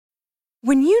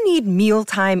When you need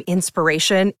mealtime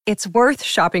inspiration, it's worth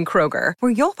shopping Kroger,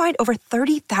 where you'll find over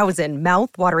 30,000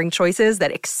 mouth-watering choices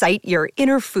that excite your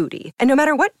inner foodie. And no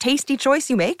matter what tasty choice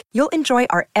you make, you'll enjoy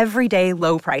our everyday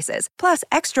low prices, plus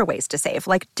extra ways to save,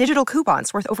 like digital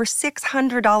coupons worth over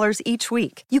 $600 each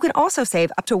week. You can also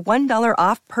save up to $1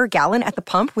 off per gallon at the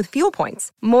pump with fuel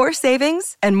points. More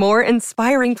savings and more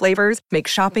inspiring flavors make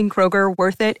shopping Kroger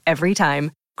worth it every time.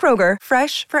 Kroger,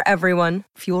 fresh for everyone.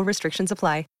 Fuel restrictions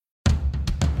apply.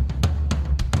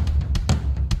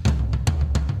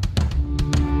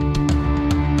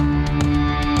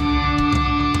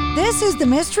 This is the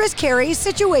Mistress Carrie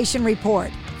Situation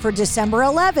Report for December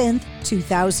 11th,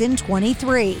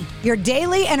 2023. Your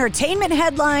daily entertainment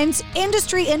headlines,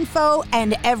 industry info,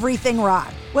 and everything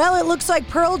rock. Well, it looks like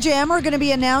Pearl Jam are going to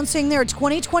be announcing their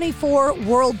 2024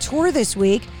 world tour this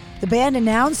week. The band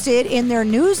announced it in their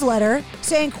newsletter,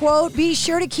 saying, quote, "Be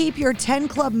sure to keep your 10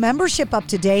 Club membership up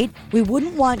to date. We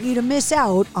wouldn't want you to miss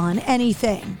out on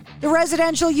anything." The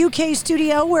residential UK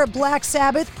studio where Black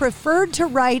Sabbath preferred to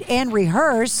write and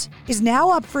rehearse is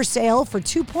now up for sale for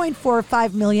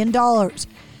 $2.45 million.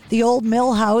 The old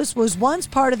mill house was once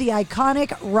part of the iconic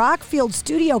Rockfield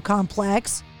Studio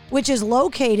Complex, which is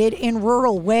located in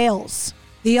rural Wales.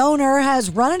 The owner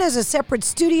has run it as a separate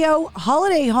studio,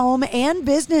 holiday home, and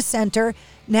business center,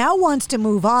 now wants to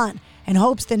move on and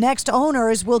hopes the next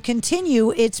owners will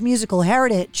continue its musical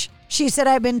heritage. She said,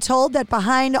 "I've been told that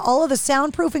behind all of the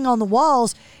soundproofing on the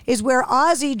walls is where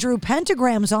Ozzy drew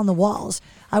pentagrams on the walls.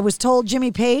 I was told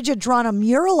Jimmy Page had drawn a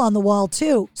mural on the wall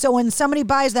too. So when somebody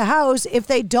buys the house, if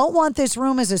they don't want this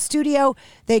room as a studio,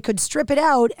 they could strip it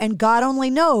out and God only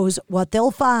knows what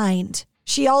they'll find."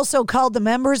 She also called the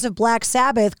members of Black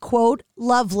Sabbath, quote,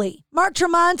 "lovely." Mark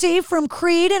Tremonti from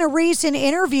Creed in a recent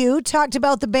interview talked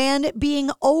about the band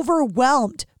being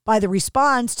overwhelmed by the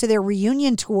response to their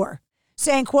reunion tour,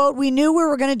 saying, quote, "We knew we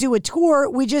were going to do a tour.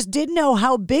 We just didn't know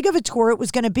how big of a tour it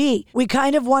was going to be. We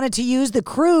kind of wanted to use the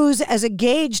cruise as a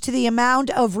gauge to the amount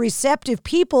of receptive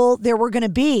people there were going to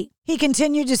be." He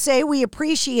continued to say, "We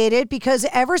appreciate it because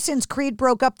ever since Creed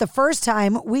broke up the first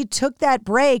time, we took that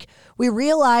break. We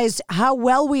realized how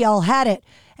well we all had it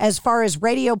as far as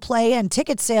radio play and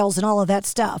ticket sales and all of that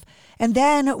stuff. And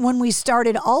then when we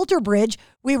started Alter Bridge,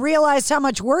 we realized how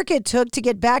much work it took to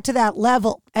get back to that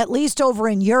level, at least over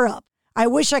in Europe. I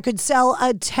wish I could sell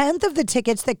 1/10 of the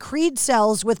tickets that Creed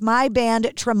sells with my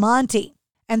band Tremonti.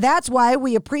 And that's why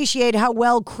we appreciate how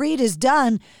well Creed is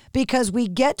done, because we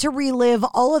get to relive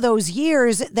all of those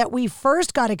years that we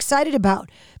first got excited about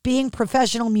being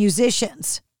professional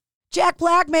musicians." Jack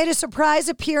Black made a surprise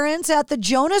appearance at the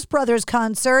Jonas Brothers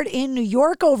concert in New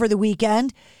York over the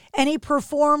weekend, and he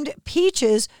performed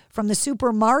Peaches from the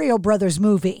Super Mario Brothers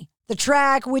movie. The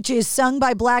track, which is sung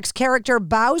by Black's character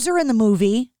Bowser in the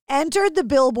movie, entered the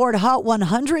Billboard Hot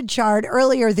 100 chart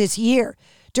earlier this year.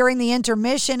 During the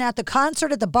intermission at the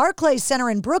concert at the Barclays Center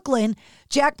in Brooklyn,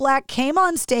 Jack Black came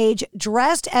on stage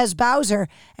dressed as Bowser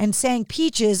and sang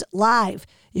Peaches live.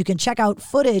 You can check out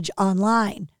footage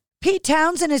online. Pete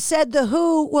Townsend has said The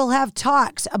Who will have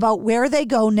talks about where they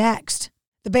go next.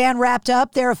 The band wrapped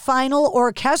up their final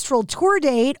orchestral tour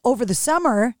date over the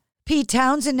summer. Pete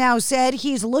Townsend now said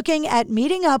he's looking at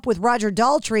meeting up with Roger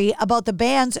Daltrey about the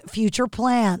band's future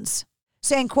plans,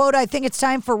 saying, quote, "I think it's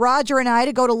time for Roger and I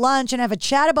to go to lunch and have a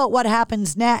chat about what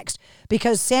happens next,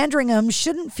 because Sandringham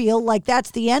shouldn't feel like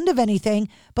that's the end of anything,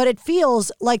 but it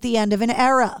feels like the end of an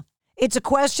era. It's a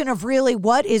question of really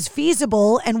what is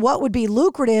feasible and what would be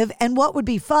lucrative and what would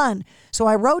be fun. So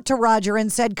I wrote to Roger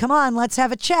and said, come on, let's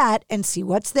have a chat and see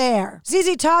what's there."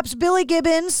 ZZ Top's Billy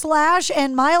Gibbons, Slash,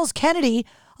 and Miles Kennedy,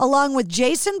 along with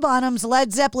Jason Bonham's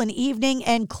Led Zeppelin Evening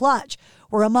and Clutch,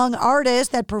 were among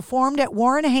artists that performed at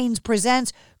Warren Haynes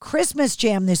Presents Christmas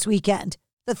Jam this weekend.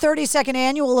 The 32nd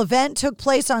annual event took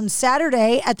place on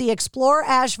Saturday at the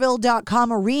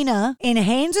ExploreAsheville.com arena in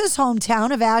Haynes'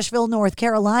 hometown of Asheville, North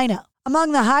Carolina.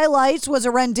 Among the highlights was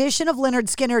a rendition of Lynyrd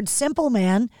Skynyrd's Simple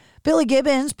Man, Billy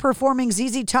Gibbons performing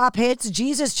ZZ Top hits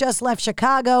Jesus Just Left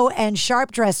Chicago and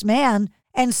Sharp Dressed Man,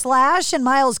 and Slash and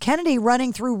Miles Kennedy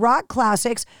running through rock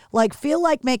classics like Feel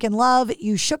Like Making Love,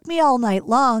 You Shook Me All Night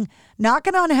Long,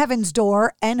 Knocking on Heaven's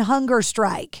Door, and Hunger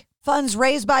Strike. Funds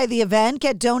raised by the event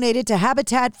get donated to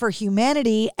Habitat for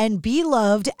Humanity and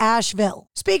Beloved Asheville.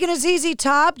 Speaking of ZZ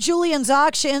Top, Julian's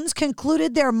Auctions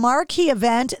concluded their marquee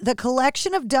event, the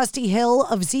collection of Dusty Hill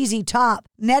of ZZ Top,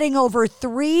 netting over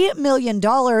 $3 million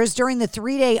during the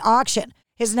 3-day auction.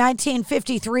 His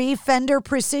 1953 Fender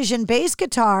Precision bass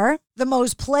guitar, the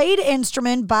most played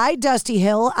instrument by Dusty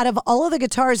Hill out of all of the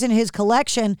guitars in his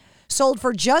collection, sold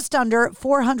for just under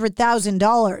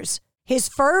 $400,000. His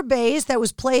fur base that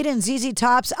was played in ZZ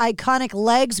Top's iconic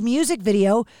Legs music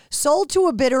video sold to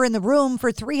a bidder in the room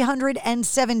for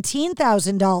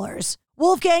 $317,000.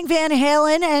 Wolfgang Van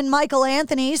Halen and Michael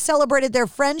Anthony celebrated their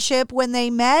friendship when they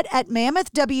met at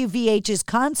Mammoth WVH's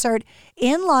concert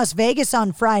in Las Vegas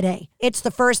on Friday. It's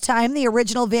the first time the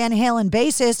original Van Halen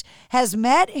bassist has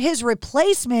met his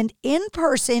replacement in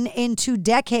person in 2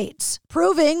 decades.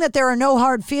 Proving that there are no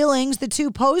hard feelings, the two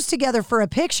posed together for a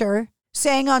picture.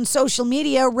 Saying on social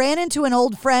media, ran into an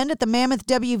old friend at the Mammoth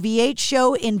WVH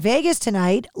show in Vegas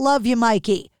tonight. Love you,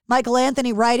 Mikey. Michael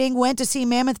Anthony writing, went to see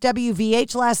Mammoth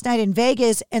WVH last night in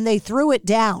Vegas and they threw it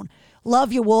down.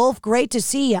 Love you, Wolf. Great to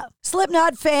see you.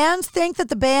 Slipknot fans think that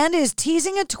the band is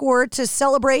teasing a tour to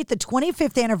celebrate the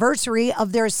 25th anniversary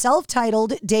of their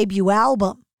self-titled debut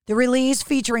album. The release,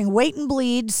 featuring Wait and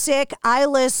Bleed, Sick,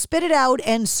 Eyeless, Spit It Out,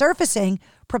 and Surfacing,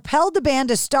 propelled the band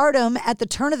to stardom at the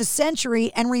turn of the century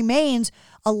and remains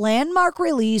a landmark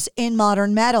release in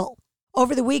modern metal.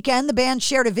 Over the weekend, the band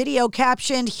shared a video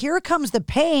captioned, "Here Comes the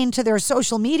Pain," to their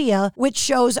social media, which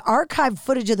shows archived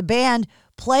footage of the band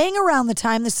playing around the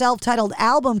time the self-titled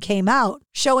album came out,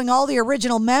 showing all the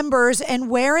original members and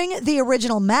wearing the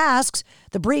original masks.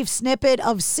 The brief snippet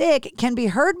of Sick can be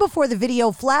heard before the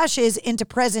video flashes into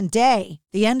present day.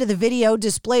 The end of the video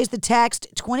displays the text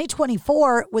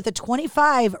 2024 with a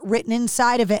 25 written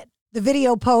inside of it. The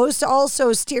video post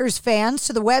also steers fans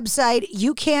to the website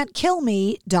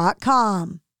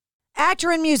youcan'tkillme.com.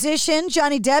 Actor and musician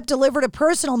Johnny Depp delivered a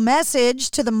personal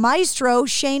message to the maestro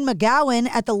Shane McGowan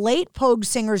at the late Pogue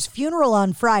singer's funeral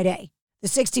on Friday. The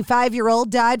 65-year-old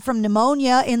died from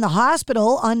pneumonia in the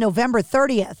hospital on November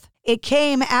 30th. It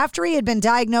came after he had been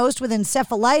diagnosed with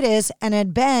encephalitis and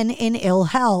had been in ill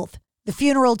health. The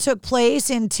funeral took place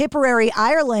in Tipperary,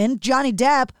 Ireland. Johnny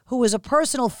Depp, who was a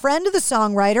personal friend of the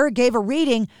songwriter, gave a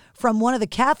reading from one of the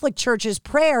Catholic Church's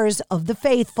prayers of the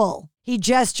faithful. He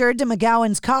gestured to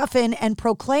McGowan's coffin and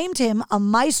proclaimed him a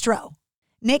maestro.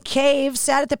 Nick Cave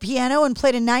sat at the piano and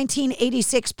played a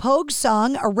 1986 Pogue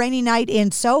song, A Rainy Night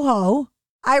in Soho.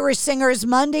 Irish singers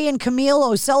Mundy and Camille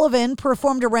O'Sullivan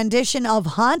performed a rendition of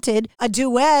Haunted, a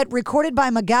duet recorded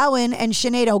by McGowan and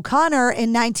Sinead O'Connor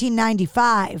in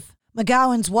 1995.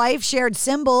 McGowan's wife shared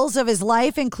symbols of his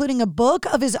life, including a book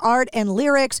of his art and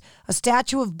lyrics, a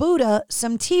statue of Buddha,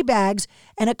 some tea bags,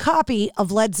 and a copy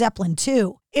of Led Zeppelin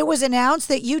II. It was announced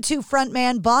that U2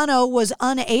 frontman Bono was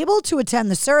unable to attend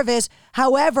the service.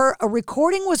 However, a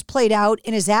recording was played out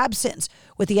in his absence,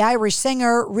 with the Irish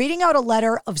singer reading out a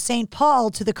letter of St.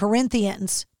 Paul to the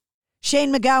Corinthians.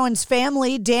 Shane McGowan's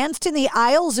family danced in the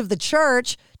aisles of the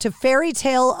church to Fairy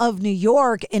Tale of New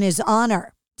York in his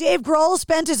honor. Dave Grohl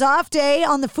spent his off day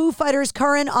on the Foo Fighters'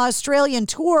 current Australian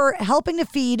tour helping to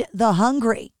feed the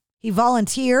hungry. He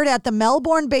volunteered at the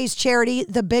Melbourne-based charity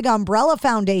The Big Umbrella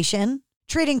Foundation,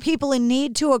 treating people in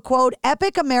need to a, quote,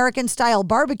 epic American-style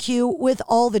barbecue with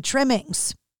all the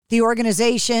trimmings. The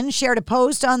organization shared a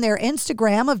post on their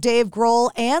Instagram of Dave Grohl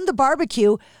and the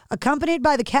barbecue, accompanied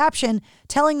by the caption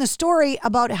telling the story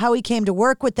about how he came to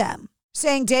work with them,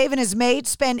 saying Dave and his mates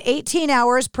spent 18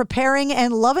 hours preparing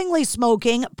and lovingly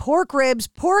smoking pork ribs,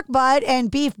 pork butt, and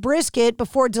beef brisket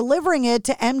before delivering it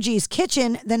to MG's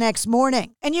kitchen the next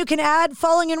morning. And you can add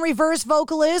Falling in Reverse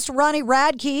vocalist Ronnie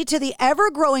Radke to the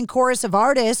ever-growing chorus of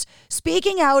artists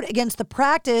speaking out against the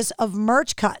practice of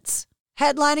merch cuts.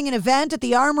 Headlining an event at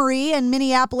the Armory in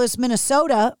Minneapolis,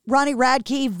 Minnesota, Ronnie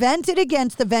Radke vented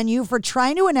against the venue for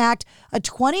trying to enact a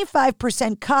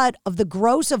 25% cut of the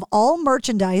gross of all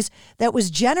merchandise that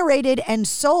was generated and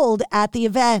sold at the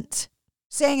event.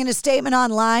 Saying in a statement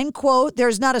online, quote,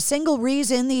 "There's not a single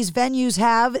reason these venues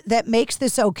have that makes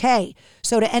this okay.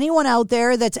 So to anyone out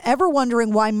there that's ever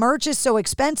wondering why merch is so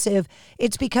expensive,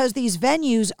 it's because these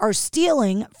venues are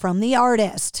stealing from the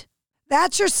artist."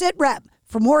 That's your Sit Rep.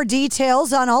 For more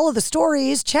details on all of the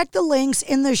stories, check the links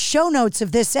in the show notes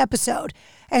of this episode.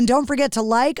 And don't forget to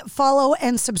like, follow,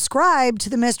 and subscribe to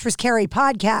the Mistress Carrie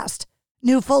podcast.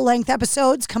 New full-length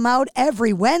episodes come out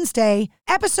every Wednesday.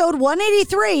 Episode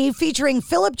 183, featuring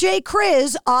Philip J.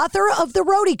 Kriz, author of The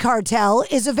Roadie Cartel,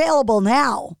 is available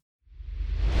now.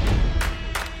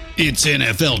 It's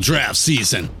NFL draft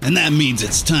season, and that means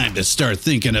it's time to start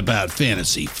thinking about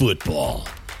fantasy football.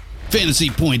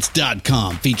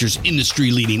 FantasyPoints.com features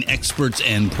industry-leading experts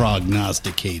and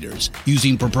prognosticators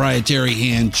using proprietary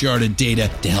hand-charted data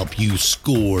to help you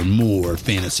score more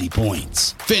fantasy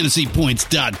points.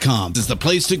 FantasyPoints.com is the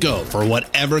place to go for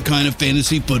whatever kind of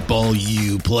fantasy football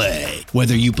you play.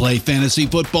 Whether you play fantasy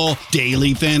football,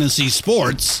 daily fantasy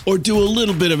sports, or do a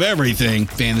little bit of everything,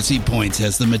 Fantasy Points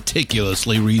has the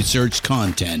meticulously researched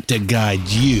content to guide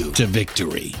you to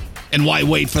victory. And why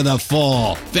wait for the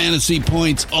fall? Fantasy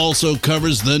Points also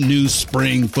covers the new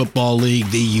spring football league,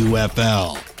 the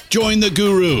UFL. Join the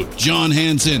guru, John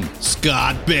Hansen,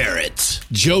 Scott Barrett,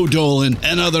 Joe Dolan,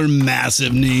 and other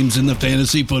massive names in the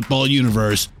fantasy football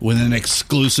universe with an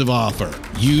exclusive offer.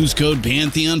 Use code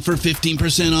Pantheon for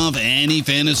 15% off any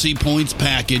Fantasy Points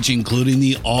package, including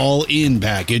the all-in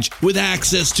package, with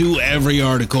access to every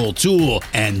article, tool,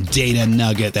 and data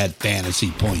nugget that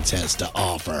Fantasy Points has to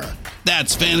offer.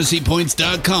 That's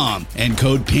fantasypoints.com and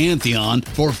code Pantheon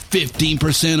for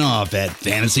 15% off at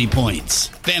Fantasy Points.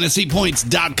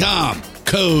 Fantasypoints.com,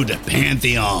 code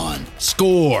Pantheon.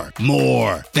 Score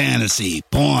more fantasy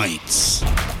points.